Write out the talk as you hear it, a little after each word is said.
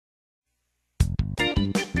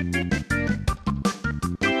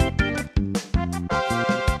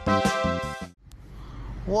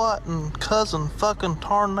What in cousin fucking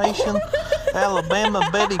tarnation, Alabama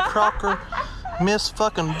Betty Crocker, Miss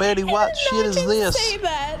fucking Betty White shit is this? Say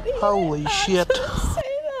that. Holy shit. Say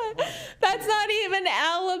that. That's not even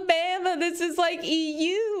Alabama. This is like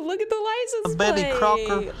EU. Look at the license plate. Betty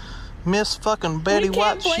Crocker, Miss fucking Betty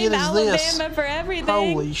White shit is this? Alabama for everything.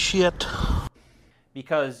 Holy shit.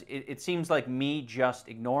 Because it seems like me just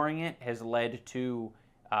ignoring it has led to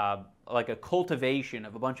like a cultivation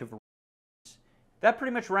of a bunch of... That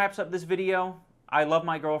pretty much wraps up this video. I love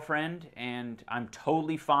my girlfriend, and I'm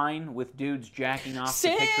totally fine with dudes jacking off to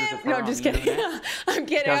pictures of her on just the kidding. internet. I'm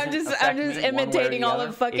kidding. I'm just imitating all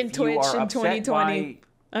of fucking Twitch in 2020.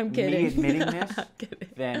 I'm kidding. Me admitting this,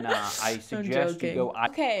 then I suggest you go...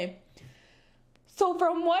 Okay. So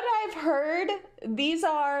from what I've heard, these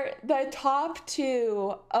are the top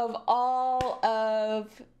 2 of all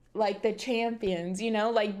of like the champions, you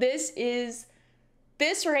know, like this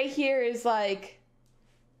right here is like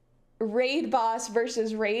raid boss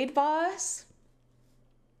versus raid boss.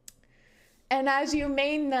 And as you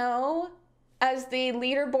may know, as the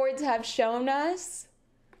leaderboards have shown us,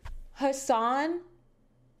 Hassan,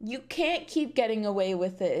 you can't keep getting away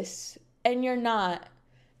with this, and you're not.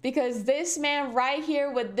 Because this man right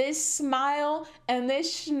here with this smile and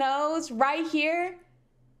this schnoz right here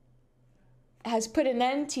has put an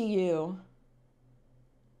end to you.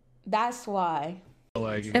 That's why.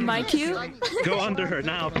 Am I cute? Go under her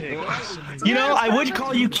now, pig. You know, I would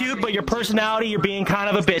call you cute, but your personality, you're being kind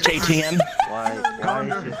of a bitch, ATM. Why is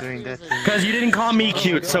she doing that to me? Because you didn't call me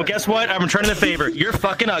cute, so guess what? I'm returning the favor. You're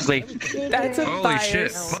fucking ugly. That's a Holy biased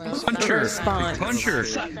shit. Punch her. response. Punch her.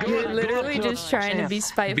 You're literally just trying to be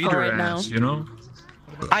spiteful Beat her right now. ass, you know?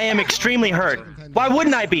 I am extremely hurt. Why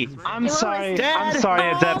wouldn't I be? I'm sorry. Dad. I'm sorry,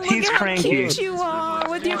 Adept. He's Look at how cranky. cute you are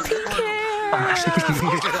with your pink hair.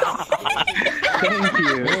 Thank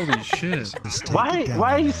you. Holy shit. Why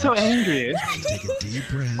are you so angry?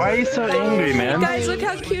 Why are you so angry, man? Guys, look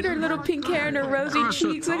how cute her little pink hair and her rosy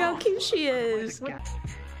cheeks. Look how cute she is. Are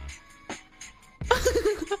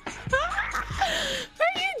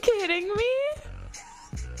you kidding me?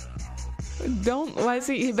 Don't. Why is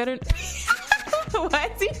he better? Why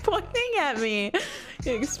is he pointing at me?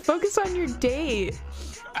 Focus on your date.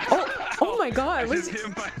 Oh my God! What is it?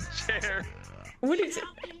 What is it?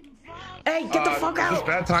 Hey, get the fuck out! Is this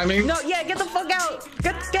bad timing? No, yeah, get the fuck out!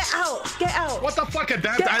 Get out! Get out! What the fuck,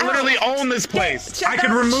 Adept? Get I literally out. own this place. Shut I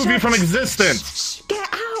can up, remove you shut- from existence. Get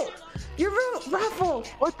out! You're Ruffle.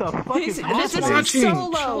 What the fuck is This is Watching.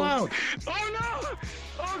 solo. Chill out. Oh no!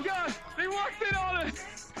 Oh god! They walked in on us!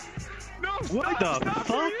 No! What the stop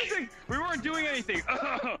fuck? Anything. We weren't doing anything.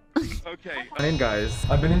 Okay. In guys,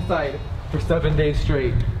 I've been inside for 7 days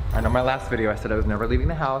straight. I know my last video I said I was never leaving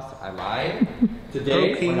the house. I lied.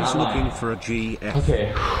 Today, we're not looking lying. for a GF.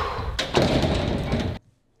 Okay.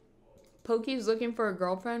 Pokey's looking for a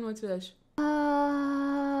girlfriend? What's this?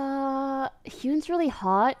 Hyun's really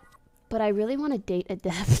hot, but I really want to date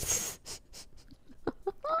Adept.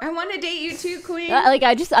 I want to date you too, Queen. I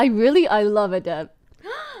love Adept.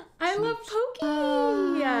 I love Pokey.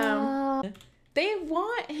 They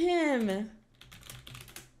want him.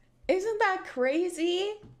 Isn't that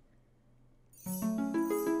crazy?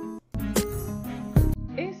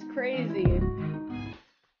 It's crazy.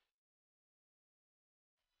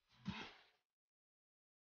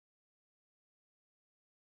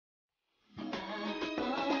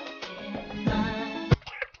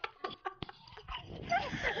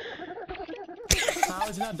 How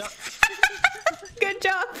is it not done? Good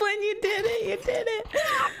job, Flynn. You did it. You did it.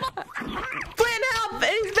 Flynn, help!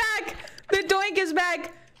 He's back. The doink is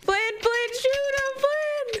back. Flynn, shoot him,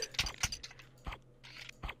 Flynn.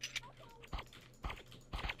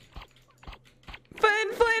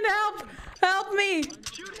 Flynn, help! Help me!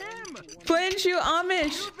 Shoot him! Flynn, shoot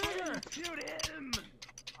Amish. Shoot him!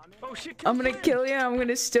 Oh shit! I'm gonna kill you. I'm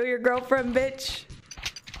gonna steal your girlfriend, bitch.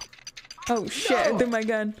 Oh shit! I threw my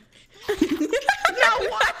gun. No,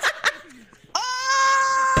 what?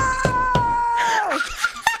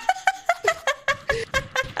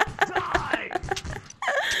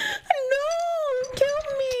 No! Kill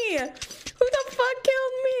me! Who the fuck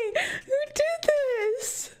killed me? Who did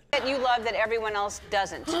this? That you love that everyone else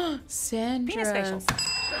doesn't. Sandra. Penis facials.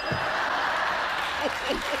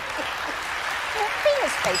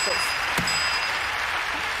 Penis facials.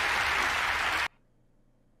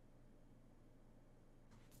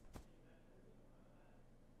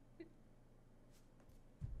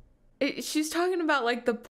 She's talking about like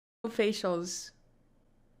the facials.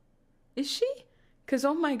 Is she? Cause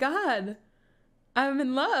oh my god, I'm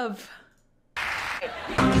in love. Hey.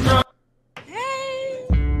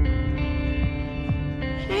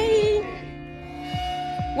 Hey.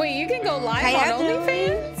 can go live on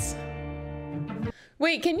OnlyFans?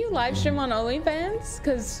 Wait, can you live stream on OnlyFans?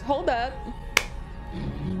 Cause hold up.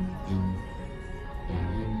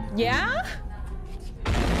 Yeah?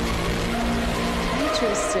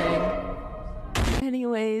 Interesting.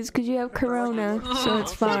 Anyways, cause you have corona, so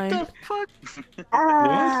it's fine. What the fuck?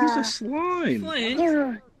 What? He's a slime.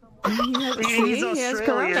 He's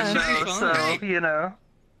Australian now, so, you know.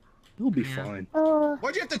 He'll be fine.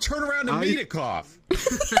 Why'd you have to turn around and meet a cough?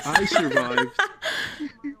 I survived.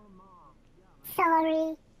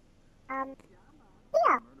 Sorry. Yeah.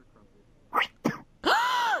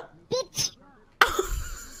 Bitch.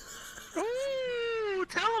 Ooh,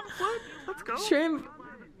 tell him, Flip. Let's go. Shrimp.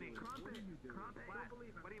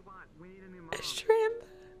 Shrimp.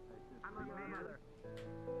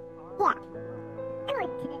 Yeah. Good.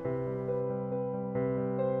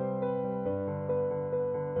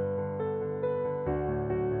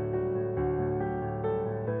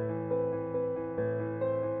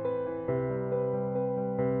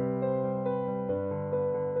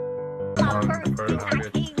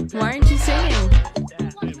 Why aren't you singing?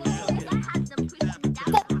 It's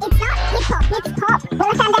not hip-hop, it's pop. When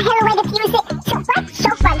it's time to hell away to fuse it. So what? So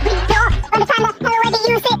fun. We don't. When it's time to hell away to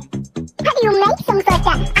use it. How do you make songs like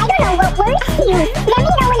that? I don't know what words to use. Let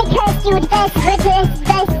me know when it curves you.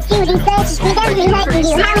 Verse, Judy, verse, with every hurting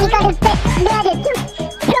you. How many got a bit murdered too?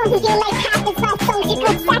 Closes you like half as fast songs you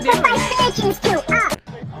could sacrifice virgins to.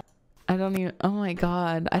 I don't even. Oh my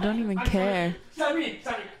god. I don't even care. Sammy.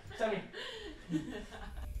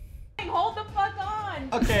 Hold the fuck on.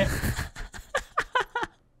 Okay.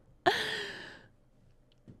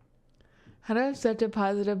 How do I have such a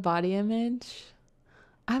positive body image?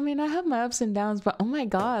 I mean, I have my ups and downs, but oh my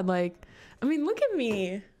god, like, I mean, look at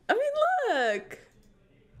me. I mean, look.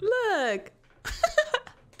 Look.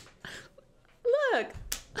 Look.